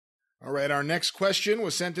All right, our next question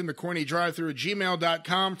was sent in to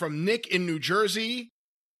CornyDriveThru@gmail.com from Nick in New Jersey.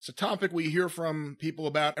 It's a topic we hear from people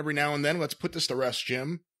about every now and then. Let's put this to rest,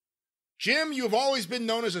 Jim. Jim, you have always been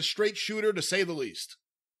known as a straight shooter, to say the least.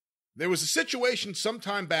 There was a situation some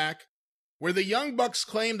time back where the Young Bucks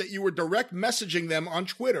claimed that you were direct messaging them on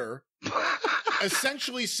Twitter,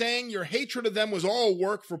 essentially saying your hatred of them was all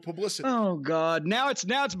work for publicity. Oh, God. Now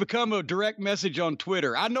it's become a direct message on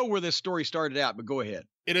Twitter. I know where this story started out, but go ahead.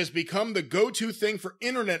 It has become the go-to thing for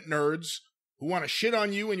internet nerds who want to shit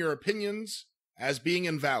on you and your opinions as being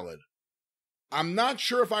invalid. I'm not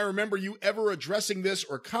sure if I remember you ever addressing this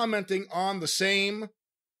or commenting on the same,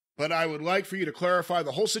 but I would like for you to clarify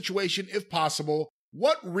the whole situation if possible.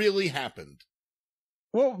 What really happened?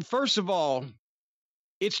 Well, first of all,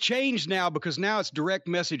 it's changed now because now it's direct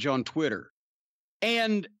message on Twitter.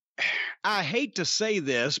 And I hate to say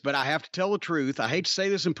this, but I have to tell the truth. I hate to say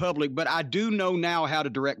this in public, but I do know now how to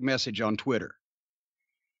direct message on Twitter.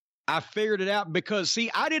 I figured it out because,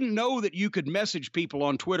 see, I didn't know that you could message people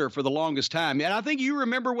on Twitter for the longest time. And I think you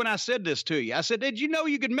remember when I said this to you. I said, did you know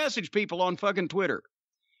you could message people on fucking Twitter?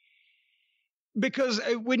 Because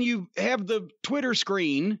when you have the Twitter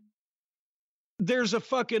screen, there's a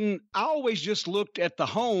fucking, I always just looked at the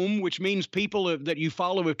home, which means people that you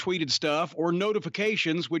follow have tweeted stuff, or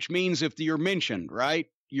notifications, which means if you're mentioned, right,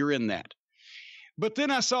 you're in that. But then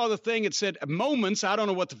I saw the thing that said moments. I don't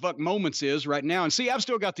know what the fuck moments is right now. And see, I've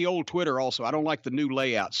still got the old Twitter also. I don't like the new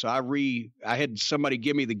layout. So I had somebody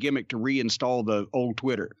give me the gimmick to reinstall the old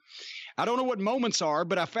Twitter. I don't know what moments are,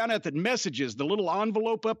 but I found out that messages, the little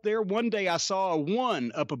envelope up there, one day I saw a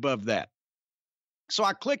 1 up above that. So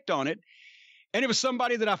I clicked on it, and it was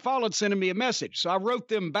somebody that I followed sending me a message. So I wrote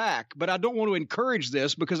them back, but I don't want to encourage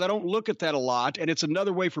this because I don't look at that a lot, and it's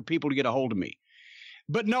another way for people to get a hold of me.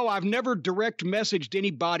 But no, I've never direct messaged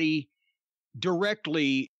anybody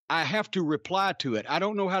directly. I have to reply to it. I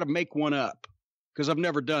don't know how to make one up because I've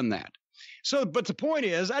never done that. So, but the point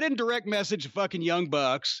is, I didn't direct message the fucking Young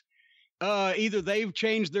Bucks. Either they've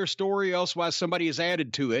changed their story, or else why somebody has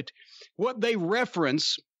added to it. What they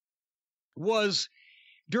reference was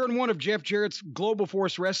during one of Jeff Jarrett's Global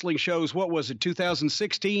Force Wrestling shows. What was it,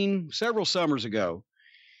 2016? Several summers ago.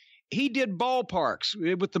 He did ballparks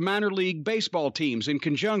with the minor league baseball teams in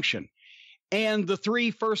conjunction. And the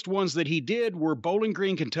 3 first ones that he did were Bowling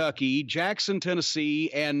Green, Kentucky, Jackson, Tennessee,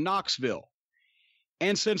 and Knoxville.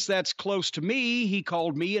 And since that's close to me, he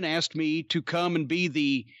called me and asked me to come and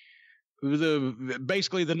be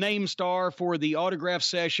basically the name star for the autograph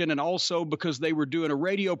session. And also because they were doing a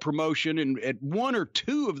radio promotion, and at 1 or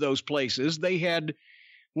 2 of those places, they had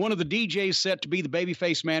one of the DJs set to be the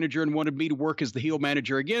babyface manager and wanted me to work as the heel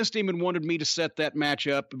manager against him and wanted me to set that match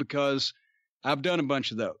up because I've done a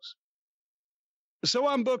bunch of those. So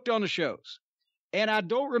I'm booked on the shows. And I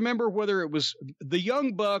don't remember whether it was the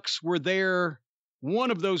Young Bucks were there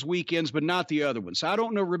one of those weekends, but not the other one. So I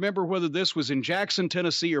don't remember whether this was in Jackson,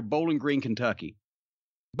 Tennessee or Bowling Green, Kentucky.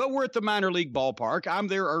 But we're at the minor league ballpark. I'm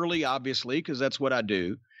there early, obviously, because that's what I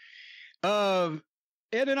do.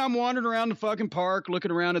 And then I'm wandering around the fucking park,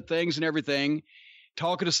 looking around at things and everything,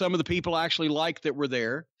 talking to some of the people I actually liked that were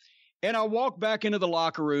there. And I walk back into the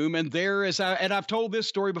locker room, and I've told this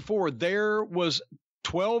story before, there was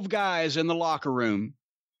 12 guys in the locker room,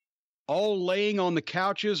 all laying on the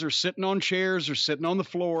couches or sitting on chairs or sitting on the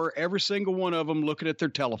floor, every single one of them looking at their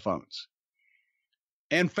telephones.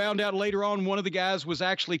 And found out later on one of the guys was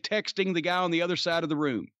actually texting the guy on the other side of the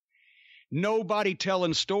room. Nobody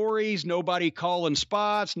telling stories, nobody calling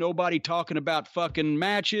spots, nobody talking about fucking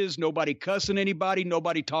matches, nobody cussing anybody,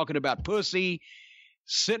 nobody talking about pussy,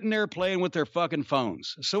 sitting there playing with their fucking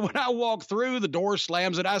phones. So when I walk through, the door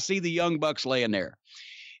slams and I see the Young Bucks laying there.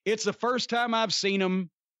 It's the first time I've seen them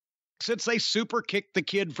since they super kicked the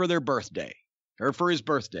kid for their birthday, or for his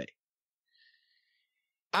birthday.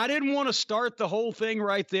 I didn't want to start the whole thing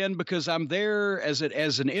right then because I'm there as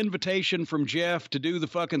an invitation from Jeff to do the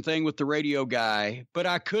fucking thing with the radio guy, but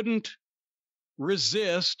I couldn't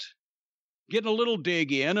resist getting a little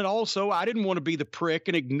dig in. And also I didn't want to be the prick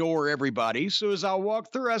and ignore everybody. So as I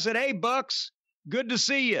walked through, I said, "Hey, Bucks, good to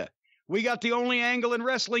see you. We got the only angle in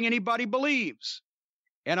wrestling anybody believes."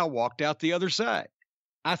 And I walked out the other side.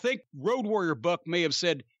 I think Road Warrior Buck may have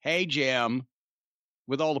said, "Hey, Jim,"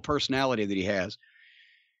 with all the personality that he has.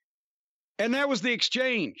 And that was the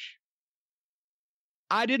exchange.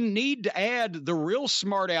 I didn't need to add the real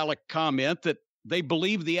smart aleck comment that they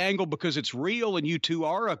believe the angle because it's real and you two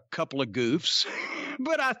are a couple of goofs.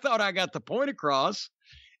 But I thought I got the point across.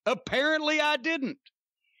 Apparently I didn't.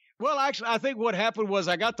 Well, actually, I think what happened was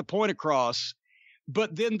I got the point across,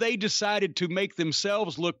 but then they decided to make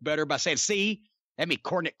themselves look better by saying, "See, I mean,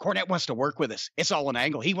 Cornette wants to work with us. It's all an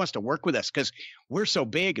angle. He wants to work with us because we're so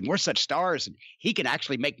big and we're such stars and he can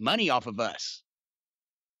actually make money off of us.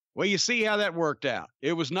 Well, you see how that worked out.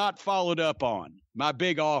 It was not followed up on, my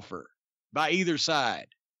big offer, by either side.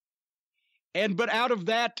 But out of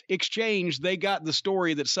that exchange, they got the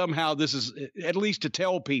story that somehow this is, at least to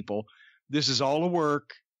tell people, this is all a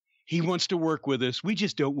work. He wants to work with us. We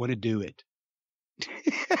just don't want to do it.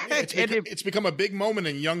 It's become a big moment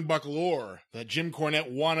in Young Buck lore that Jim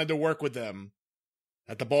Cornette wanted to work with them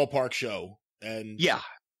at the ballpark show. And yeah.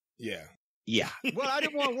 Yeah. Well, I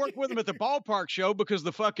didn't want to work with him at the ballpark show because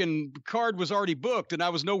the fucking card was already booked and I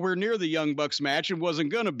was nowhere near the Young Bucks match and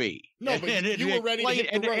wasn't going to be. No, but you were ready to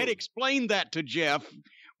hit the road. And explained that to Jeff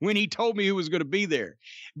when he told me who was going to be there.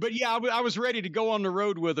 But yeah, I was ready to go on the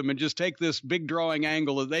road with him and just take this big drawing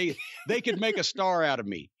angle. They could make a star out of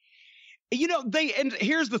me. You know, and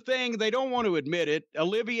here's the thing, they don't want to admit it.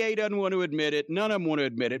 Olivier doesn't want to admit it. None of them want to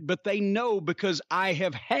admit it, but they know because I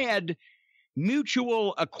have had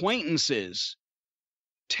mutual acquaintances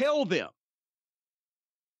tell them.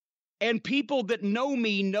 And people that know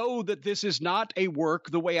me know that this is not a work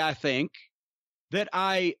the way I think, that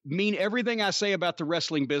I mean everything I say about the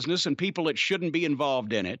wrestling business and people that shouldn't be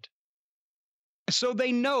involved in it. So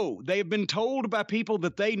they know, they've been told by people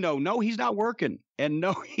that they know, no, he's not working. And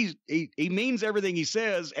no, he means everything he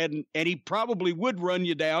says. And he probably would run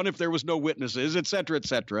you down if there was no witnesses, et cetera, et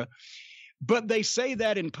cetera. But they say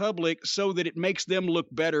that in public so that it makes them look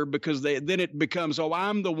better because then it becomes, oh,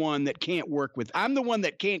 I'm the one that can't work with. I'm the one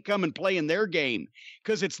that can't come and play in their game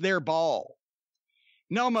because it's their ball.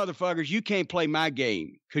 No, motherfuckers, you can't play my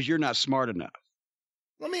game because you're not smart enough.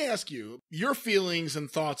 Let me ask you, your feelings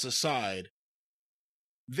and thoughts aside,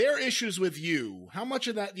 their issues with you, how much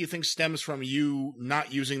of that do you think stems from you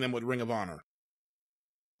not using them with Ring of Honor?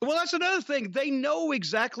 Well, that's another thing. They know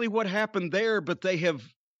exactly what happened there, but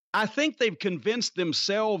I think they've convinced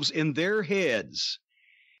themselves in their heads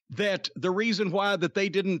that the reason why that they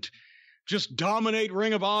didn't just dominate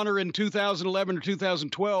Ring of Honor in 2011 or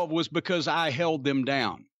 2012 was because I held them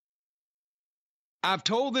down. I've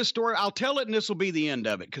told this story. I'll tell it and this will be the end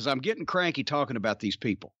of it because I'm getting cranky talking about these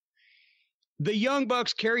people. The Young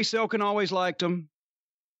Bucks, Kerry Silkin always liked them.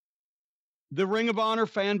 The Ring of Honor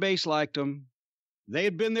fan base liked them. They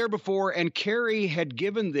had been there before, and Kerry had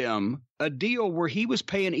given them a deal where he was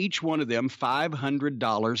paying each one of them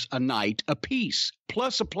 $500 a night apiece,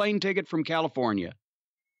 plus a plane ticket from California,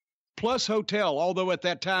 plus hotel, although at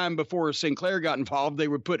that time, before Sinclair got involved, they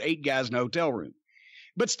would put 8 guys in a hotel room.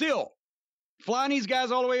 But still, flying these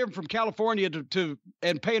guys all the way from California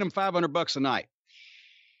and paying them $500 a night.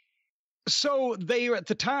 So at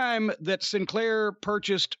the time that Sinclair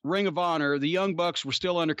purchased Ring of Honor, the Young Bucks were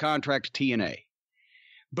still under contract to TNA.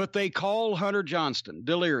 But they call Hunter Johnston,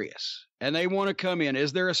 Delirious, and they want to come in.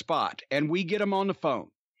 Is there a spot? And we get them on the phone.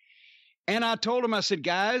 And I told them, I said,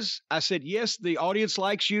 guys, yes, the audience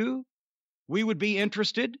likes you. We would be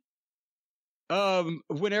interested.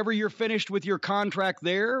 Whenever you're finished with your contract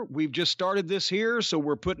there, we've just started this here, so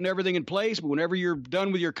we're putting everything in place. But whenever you're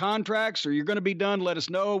done with your contracts or you're going to be done, let us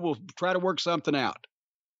know. We'll try to work something out.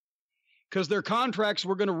 Because their contracts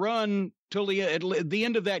were going to run till the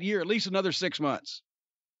end of that year, at least another 6 months.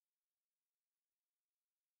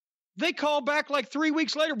 They called back like 3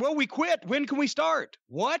 weeks later. Well, we quit. When can we start?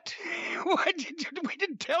 What? What? We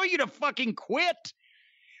didn't tell you to fucking quit.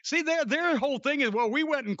 See, their whole thing is, well, we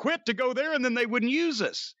went and quit to go there, and then they wouldn't use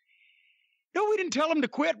us. No, we didn't tell them to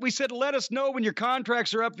quit. We said, let us know when your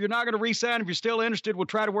contracts are up. If you're not going to re-sign, if you're still interested, we'll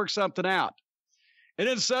try to work something out. And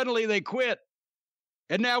then suddenly they quit.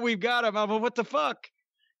 And now we've got them. I'm like, what the fuck?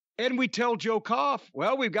 And we tell Joe Koff,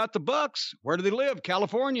 well, we've got the Bucks. Where do they live?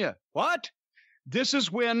 California. What? This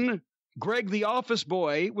is when Greg the office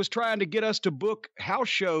boy was trying to get us to book house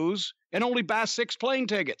shows and only buy 6 plane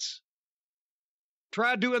tickets.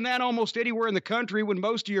 Try doing that almost anywhere in the country when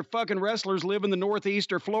most of your fucking wrestlers live in the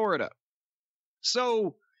Northeast or Florida.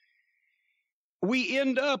 So we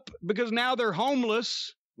end up, because now they're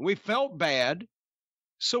homeless, we felt bad.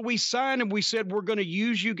 So we signed and we said, we're going to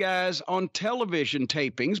use you guys on television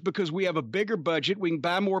tapings because we have a bigger budget. We can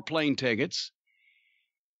buy more plane tickets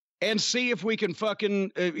and see if we can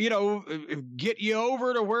fucking, get you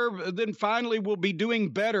over to where then finally we'll be doing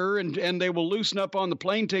better and they will loosen up on the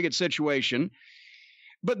plane ticket situation.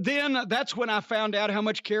 But then that's when I found out how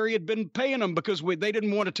much Kerry had been paying them because they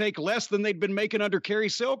didn't want to take less than they'd been making under Kerry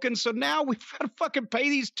Silkin. So now we've got to fucking pay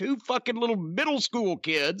these 2 fucking little middle school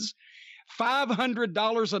kids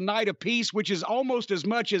 $500 a night apiece, which is almost as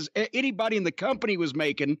much as anybody in the company was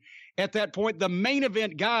making at that point. The main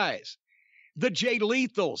event guys, the Jay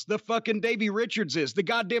Lethals, the fucking Davey Richardses, the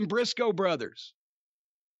goddamn Briscoe brothers.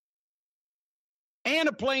 and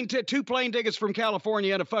two plane tickets from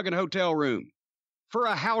California and a fucking hotel room for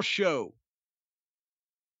a house show.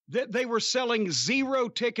 They were selling 0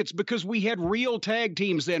 tickets because we had real tag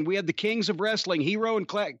teams then. We had the Kings of Wrestling, Hero and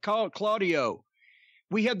Claudio.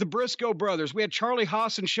 We had the Briscoe brothers. We had Charlie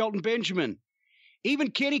Haas and Shelton Benjamin.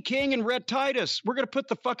 Even Kenny King and Rhett Titus. We're going to put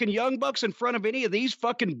the fucking Young Bucks in front of any of these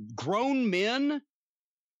fucking grown men?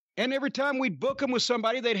 And every time we'd book them with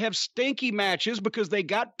somebody, they'd have stinky matches because they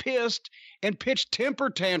got pissed and pitched temper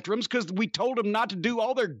tantrums because we told them not to do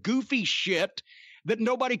all their goofy shit that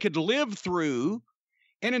nobody could live through,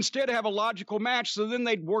 and instead have a logical match. So then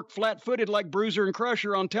they'd work flat-footed like Bruiser and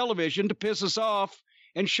Crusher on television to piss us off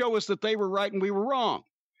and show us that they were right and we were wrong.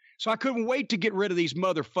 So I couldn't wait to get rid of these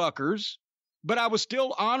motherfuckers, but I was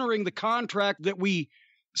still honoring the contract that we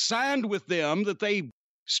signed with them, that they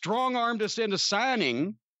strong-armed us into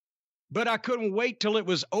signing, but I couldn't wait till it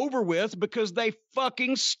was over with because they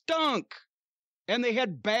fucking stunk and they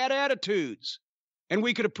had bad attitudes. And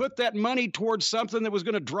we could have put that money towards something that was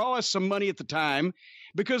going to draw us some money at the time,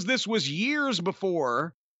 because this was years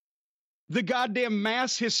before the goddamn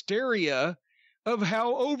mass hysteria of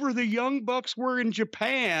how over the Young Bucks were in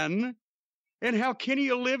Japan and how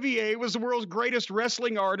Kenny Olivier was the world's greatest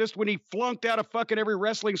wrestling artist when he flunked out of fucking every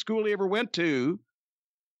wrestling school he ever went to.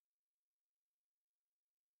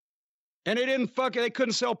 And they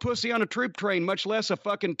couldn't sell pussy on a troop train, much less a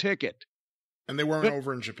fucking ticket. And they weren't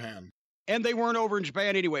over in Japan. And they weren't over in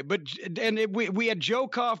Japan anyway. We had Joe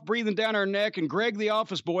Koff breathing down our neck and Greg the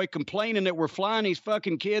office boy complaining that we're flying these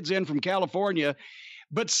fucking kids in from California.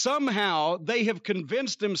 But somehow they have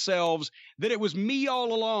convinced themselves that it was me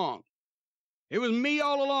all along. It was me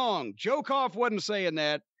all along. Joe Koff wasn't saying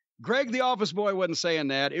that. Greg the office boy wasn't saying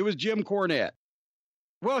that. It was Jim Cornette.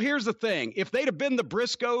 Well, here's the thing. If they'd have been the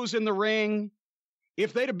Briscoes in the ring,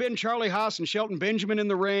 if they'd have been Charlie Haas and Shelton Benjamin in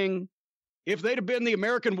the ring, if they'd have been the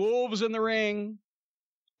American Wolves in the ring,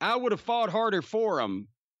 I would have fought harder for them.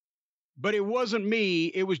 But it wasn't me.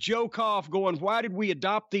 It was Joe Koff going, why did we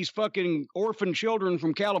adopt these fucking orphan children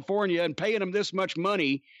from California and paying them this much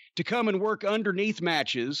money to come and work underneath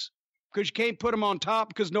matches? Because you can't put them on top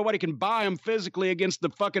because nobody can buy them physically against the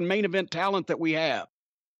fucking main event talent that we have.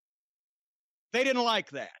 They didn't like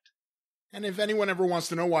that. And if anyone ever wants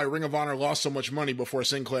to know why Ring of Honor lost so much money before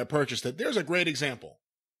Sinclair purchased it, there's a great example.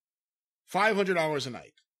 $500 a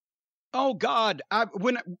night. Oh, God. I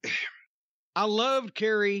loved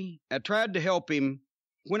Kerry. I tried to help him.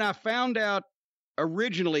 When I found out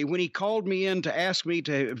originally, when he called me in to ask me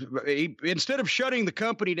instead of shutting the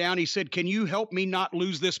company down, he said, can you help me not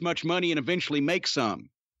lose this much money and eventually make some?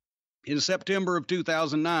 In September of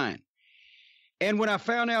 2009. And when I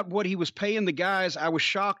found out what he was paying the guys, I was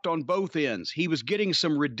shocked on both ends. He was getting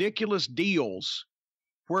some ridiculous deals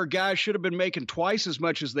where guys should have been making twice as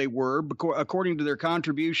much as they were, according to their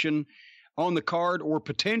contribution on the card or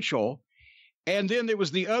potential. And then there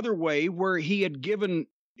was the other way where he had given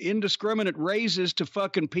indiscriminate raises to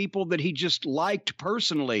fucking people that he just liked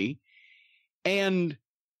personally. And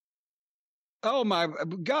oh my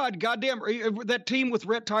God, goddamn, that team with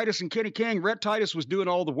Rhett Titus and Kenny King. Rhett Titus was doing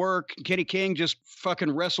all the work. Kenny King just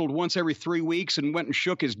fucking wrestled once every 3 weeks and went and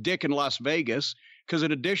shook his dick in Las Vegas. Because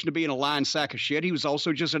in addition to being a lying sack of shit, he was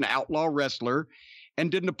also just an outlaw wrestler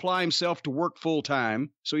and didn't apply himself to work full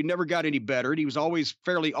time. So he never got any better. He was always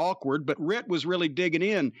fairly awkward, but Rhett was really digging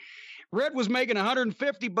in. Rhett was making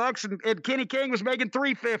 $150 and Kenny King was making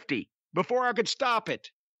 $350 before I could stop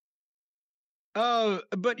it.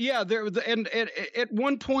 But yeah, and at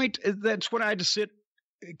one point, that's when I had to sit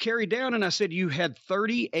Kerry down and I said, you had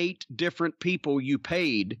 38 different people you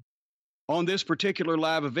paid on this particular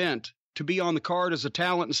live event to be on the card as a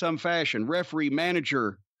talent in some fashion, referee,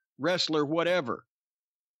 manager, wrestler, whatever.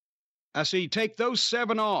 I said, you take those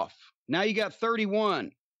 7 off. Now you got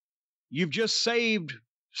 31. You've just saved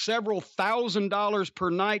several $1,000s per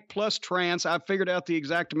night plus trance. I figured out the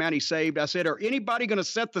exact amount he saved. I said, are anybody going to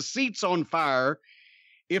set the seats on fire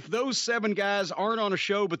if those 7 guys aren't on a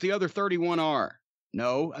show, but the other 31 are?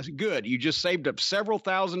 No. I said, good. You just saved up several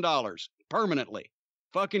 $1,000s permanently.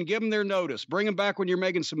 Fucking give them their notice. Bring them back when you're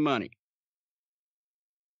making some money.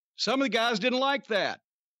 Some of the guys didn't like that.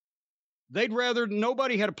 They'd rather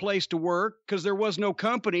nobody had a place to work because there was no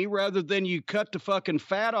company, rather than you cut the fucking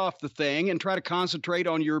fat off the thing and try to concentrate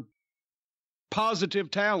on your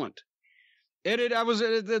positive talent. I was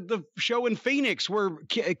at the show in Phoenix where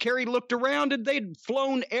Kerry looked around and they'd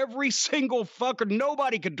flown every single fucker.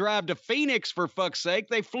 Nobody could drive to Phoenix, for fuck's sake.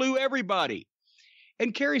 They flew everybody.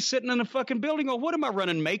 And Kerry's sitting in a fucking building going, what am I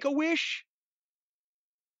running, Make-A-Wish?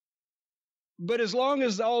 But as long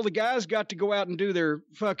as all the guys got to go out and do their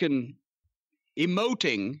fucking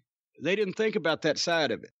emoting, They didn't think about that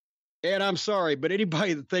side of it. And I'm sorry, but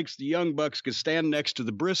anybody that thinks the Young Bucks could stand next to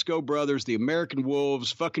the Briscoe brothers, the American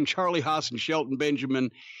Wolves, fucking Charlie Haas and Shelton Benjamin,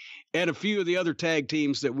 and a few of the other tag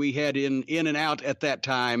teams that we had in and out at that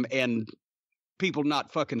time, and people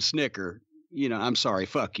not fucking snicker, I'm sorry,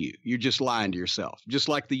 fuck you. You're just lying to yourself. Just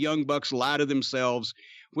like the Young Bucks lie to themselves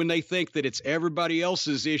when they think that it's everybody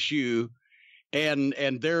else's issue and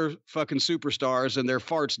they're fucking superstars and their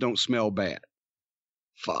farts don't smell bad.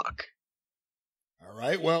 Fuck. All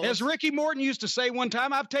right, well. As Ricky Morton used to say one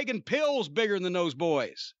time, I've taken pills bigger than those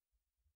boys.